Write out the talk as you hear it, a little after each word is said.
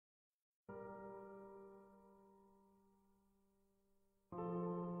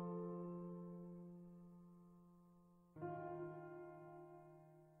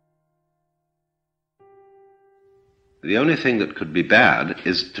the only thing that could be bad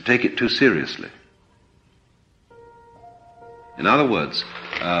is to take it too seriously. In other words,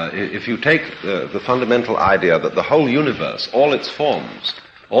 if you take the fundamental idea that the whole universe, all its forms,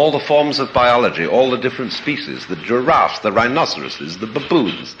 all the forms of biology, all the different species, the giraffes, the rhinoceroses, the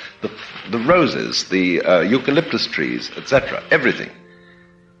baboons, the roses, the eucalyptus trees, etc., everything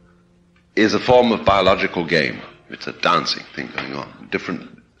is a form of biological game. It's a dancing thing going on,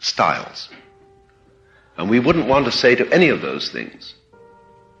 different styles. And we wouldn't want to say to any of those things,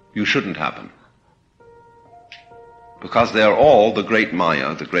 you shouldn't happen. Because they are all the great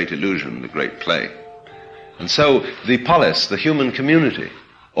Maya, the great illusion, the great play. And so the polis, the human community,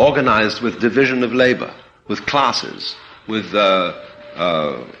 organized with division of labor, with classes, with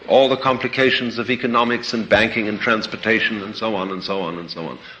all the complications of economics and banking and transportation and so on and so on and so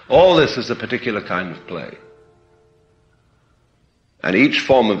on. All this is a particular kind of play. And each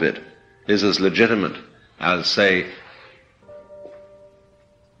form of it is as legitimate as, say,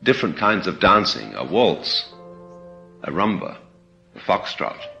 different kinds of dancing, a waltz, a rumba, a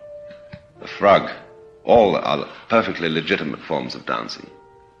foxtrot, a frog, all are perfectly legitimate forms of dancing.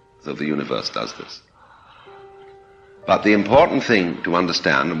 So the universe does this. But the important thing to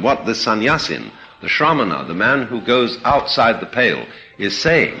understand, and what the sannyasin, the shramana, the man who goes outside the pale, is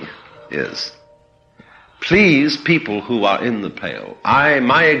saying is, please, people who are in the pale,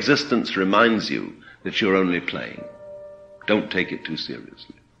 my existence reminds you that you're only playing. Don't take it too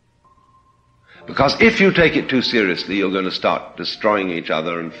seriously. Because if you take it too seriously, you're going to start destroying each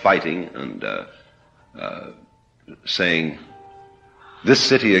other and fighting and saying this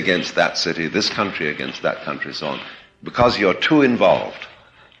city against that city, this country against that country, so on, because you're too involved.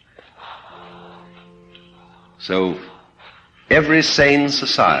 So every sane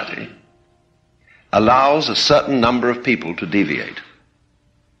society allows a certain number of people to deviate.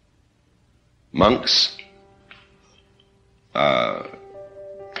 Monks,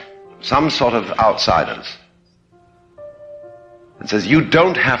 some sort of outsiders. It says, you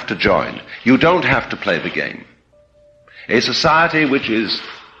don't have to join. You don't have to play the game. A society which is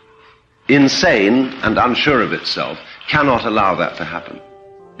insane and unsure of itself cannot allow that to happen.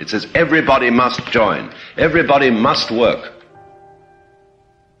 It says everybody must join. Everybody must work.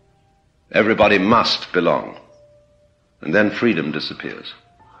 Everybody must belong. And then freedom disappears.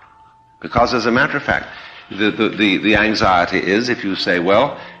 Because as a matter of fact, the anxiety is if you say,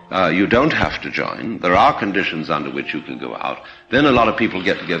 well, you don't have to join, there are conditions under which you can go out, then a lot of people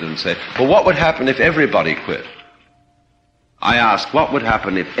get together and say, well, what would happen if everybody quit? I ask, what would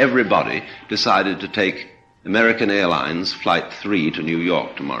happen if everybody decided to take American Airlines Flight 3 to New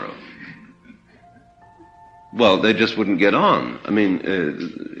York tomorrow? Well, they just wouldn't get on. I mean,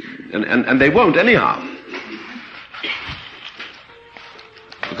 and they won't anyhow.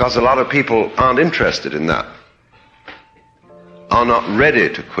 Because a lot of people aren't interested in that, are not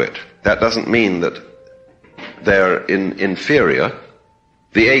ready to quit. That doesn't mean that they're inferior.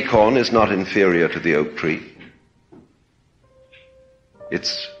 The acorn is not inferior to the oak tree.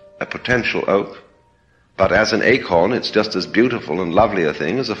 It's a potential oak, but as an acorn, it's just as beautiful and lovely a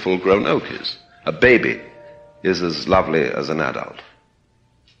thing as a full-grown oak is. A baby is as lovely as an adult,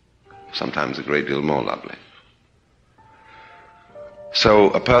 sometimes a great deal more lovely. So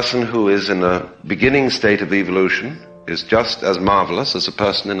a person who is in a beginning state of evolution is just as marvelous as a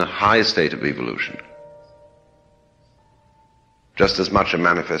person in a high state of evolution. Just as much a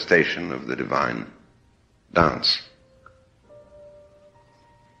manifestation of the divine dance.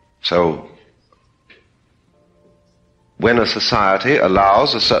 So, when a society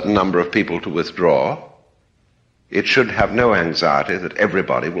allows a certain number of people to withdraw, it should have no anxiety that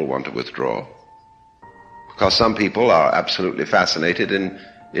everybody will want to withdraw. Because some people are absolutely fascinated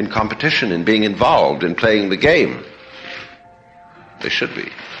in competition, in being involved, in playing the game. They should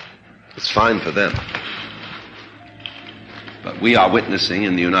be. It's fine for them. But we are witnessing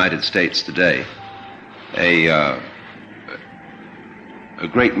in the United States today a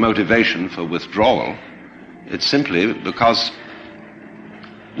great motivation for withdrawal. It's simply because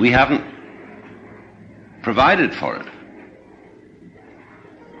we haven't provided for it.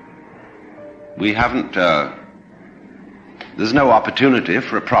 We haven't, there's no opportunity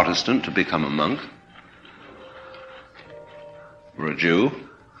for a Protestant to become a monk, or a Jew.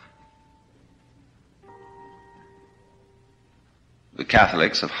 The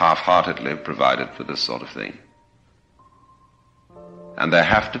Catholics have half-heartedly provided for this sort of thing. And there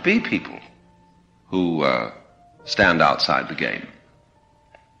have to be people who stand outside the game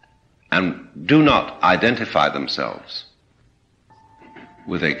and do not identify themselves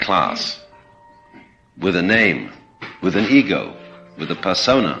with a class, with a name, with an ego, with a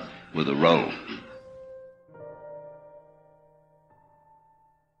persona, with a role.